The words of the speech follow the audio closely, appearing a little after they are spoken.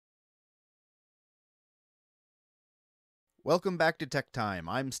Welcome back to Tech Time.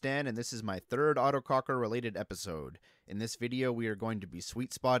 I'm Stan, and this is my third autococker related episode. In this video, we are going to be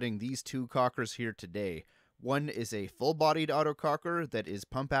sweet spotting these two cockers here today. One is a full-bodied autococker that is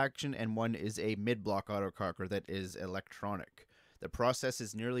pump action, and one is a mid-block autococker that is electronic. The process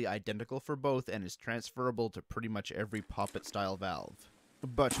is nearly identical for both and is transferable to pretty much every poppet-style valve.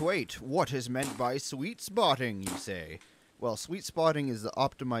 But wait, what is meant by sweet spotting, you say? Well, sweet spotting is the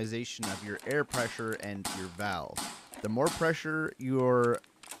optimization of your air pressure and your valve. The more pressure your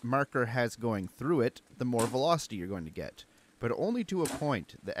marker has going through it, the more velocity you're going to get. But only to a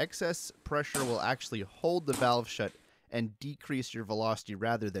point. The excess pressure will actually hold the valve shut and decrease your velocity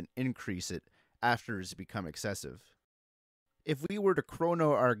rather than increase it after it's become excessive. If we were to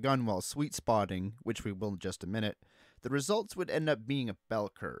chrono our gun while sweet spotting, which we will in just a minute, the results would end up being a bell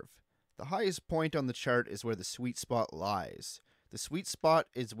curve. The highest point on the chart is where the sweet spot lies. The sweet spot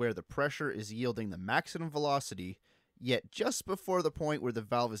is where the pressure is yielding the maximum velocity, yet just before the point where the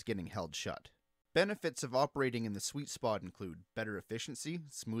valve is getting held shut. Benefits of operating in the sweet spot include better efficiency,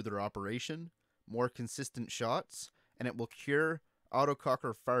 smoother operation, more consistent shots, and it will cure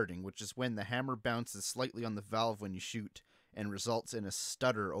autococker farting, which is when the hammer bounces slightly on the valve when you shoot and results in a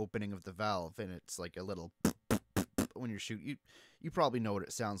stutter opening of the valve, and it's like a little when you shoot. You probably know what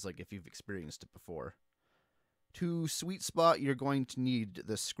it sounds like if you've experienced it before. To sweet spot, you're going to need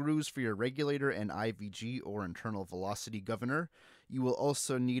the screws for your regulator and IVG or internal velocity governor. You will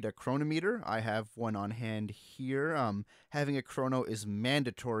also need a chronometer. I have one on hand here. Having a chrono is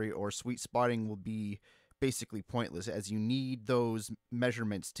mandatory or sweet spotting will be basically pointless as you need those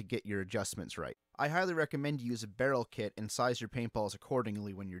measurements to get your adjustments right. I highly recommend you use a barrel kit and size your paintballs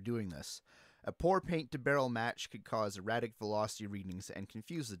accordingly when you're doing this. A poor paint to barrel match could cause erratic velocity readings and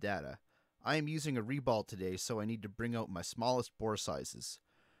confuse the data. I am using a reball today, so I need to bring out my smallest bore sizes.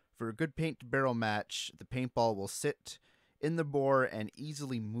 For a good paint to barrel match, the paintball will sit in the bore and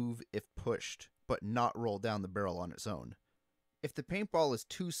easily move if pushed, but not roll down the barrel on its own. If the paintball is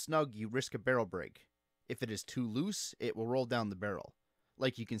too snug, you risk a barrel break. If it is too loose, it will roll down the barrel,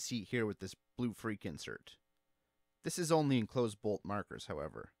 like you can see here with this blue freak insert. This is only enclosed bolt markers,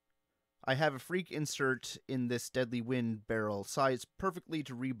 however. I have a freak insert in this Deadly Wind barrel sized perfectly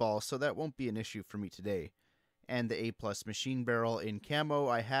to reball, so that won't be an issue for me today. And the A+ machine barrel in camo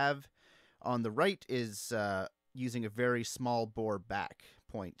I have on the right is using a very small bore back,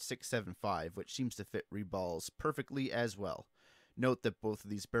 .675, which seems to fit reballs perfectly as well. Note that both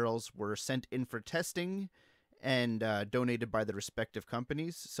of these barrels were sent in for testing and donated by the respective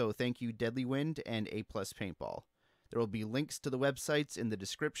companies, so thank you Deadly Wind and A+ Paintball. There will be links to the websites in the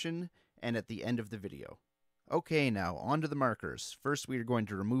description and at the end of the video. Okay, now on to the markers. First we are going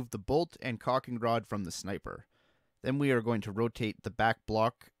to remove the bolt and cocking rod from the sniper. Then we are going to rotate the back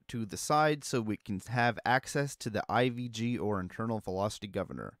block to the side so we can have access to the IVG or internal velocity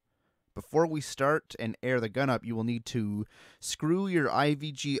governor. Before we start and air the gun up, you will need to screw your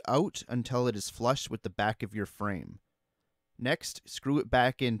IVG out until it is flush with the back of your frame. Next, screw it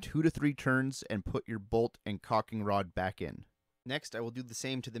back in 2 to 3 turns and put your bolt and cocking rod back in. Next, I will do the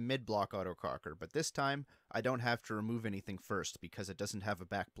same to the mid-block autococker, but this time I don't have to remove anything first because it doesn't have a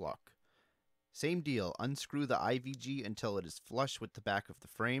back block. Same deal, unscrew the IVG until it is flush with the back of the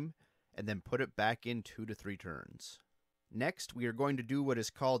frame, and then put it back in 2 to 3 turns. Next, we are going to do what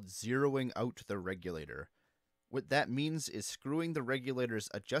is called zeroing out the regulator. What that means is screwing the regulator's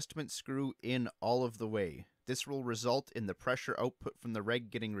adjustment screw in all of the way. This will result in the pressure output from the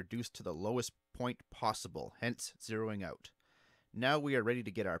reg getting reduced to the lowest point possible, hence zeroing out. Now we are ready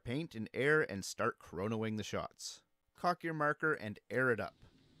to get our paint and air and start chronoing the shots. Cock your marker and air it up.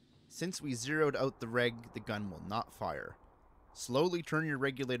 Since we zeroed out the reg, the gun will not fire. Slowly turn your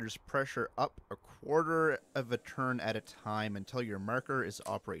regulator's pressure up a quarter of a turn at a time until your marker is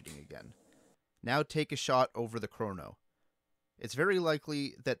operating again. Now take a shot over the chrono. It's very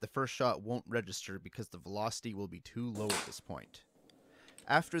likely that the first shot won't register because the velocity will be too low at this point.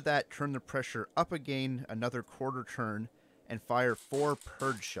 After that, turn the pressure up again another quarter turn and fire 4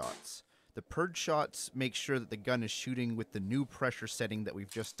 purge shots. The purge shots make sure that the gun is shooting with the new pressure setting that we've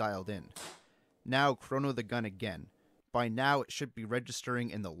just dialed in. Now chrono the gun again. By now it should be registering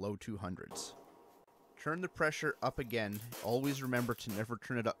in the low 200s. Turn the pressure up again. Always remember to never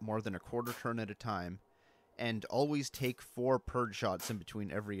turn it up more than a quarter turn at a time. And always take 4 purge shots in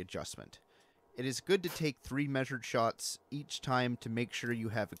between every adjustment. It is good to take 3 measured shots each time to make sure you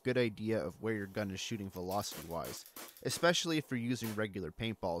have a good idea of where your gun is shooting velocity-wise, especially if you're using regular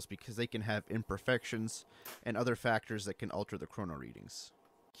paintballs because they can have imperfections and other factors that can alter the chrono readings.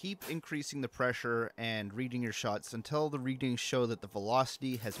 Keep increasing the pressure and reading your shots until the readings show that the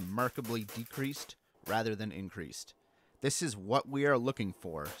velocity has markedly decreased rather than increased. This is what we are looking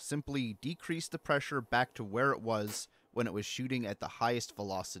for. Simply decrease the pressure back to where it was when it was shooting at the highest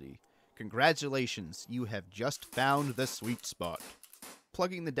velocity. Congratulations, you have just found the sweet spot.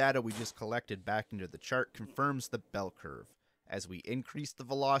 Plugging the data we just collected back into the chart confirms the bell curve. As we increase the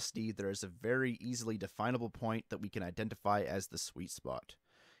velocity, there is a very easily definable point that we can identify as the sweet spot.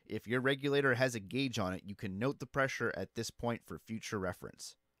 If your regulator has a gauge on it, you can note the pressure at this point for future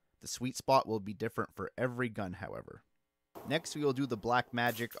reference. The sweet spot will be different for every gun, however. Next, we will do the Black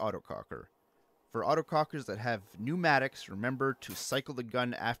Magic Autococker. For autocockers that have pneumatics, remember to cycle the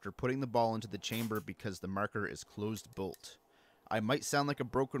gun after putting the ball into the chamber because the marker is closed bolt. I might sound like a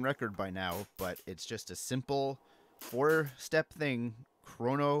broken record by now, but it's just a simple 4-step thing: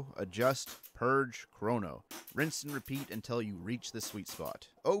 chrono, adjust, purge, chrono. Rinse and repeat until you reach the sweet spot.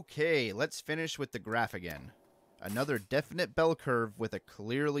 Okay, let's finish with the graph again. Another definite bell curve with a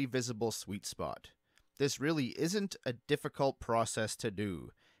clearly visible sweet spot. This really isn't a difficult process to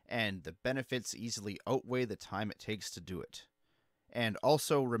do, and the benefits easily outweigh the time it takes to do it. And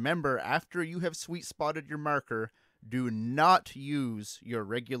also remember, after you have sweet spotted your marker, do not use your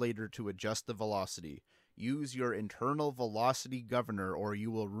regulator to adjust the velocity. Use your internal velocity governor, or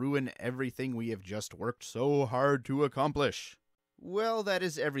you will ruin everything we have just worked so hard to accomplish. Well, that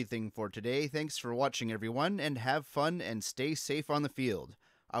is everything for today. Thanks for watching, everyone, and have fun and stay safe on the field.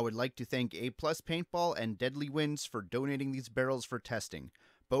 I would like to thank A+ Paintball and Deadly Winds for donating these barrels for testing.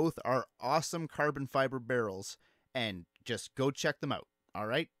 Both are awesome carbon fiber barrels, and just go check them out.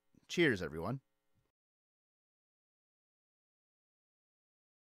 Alright? Cheers, everyone.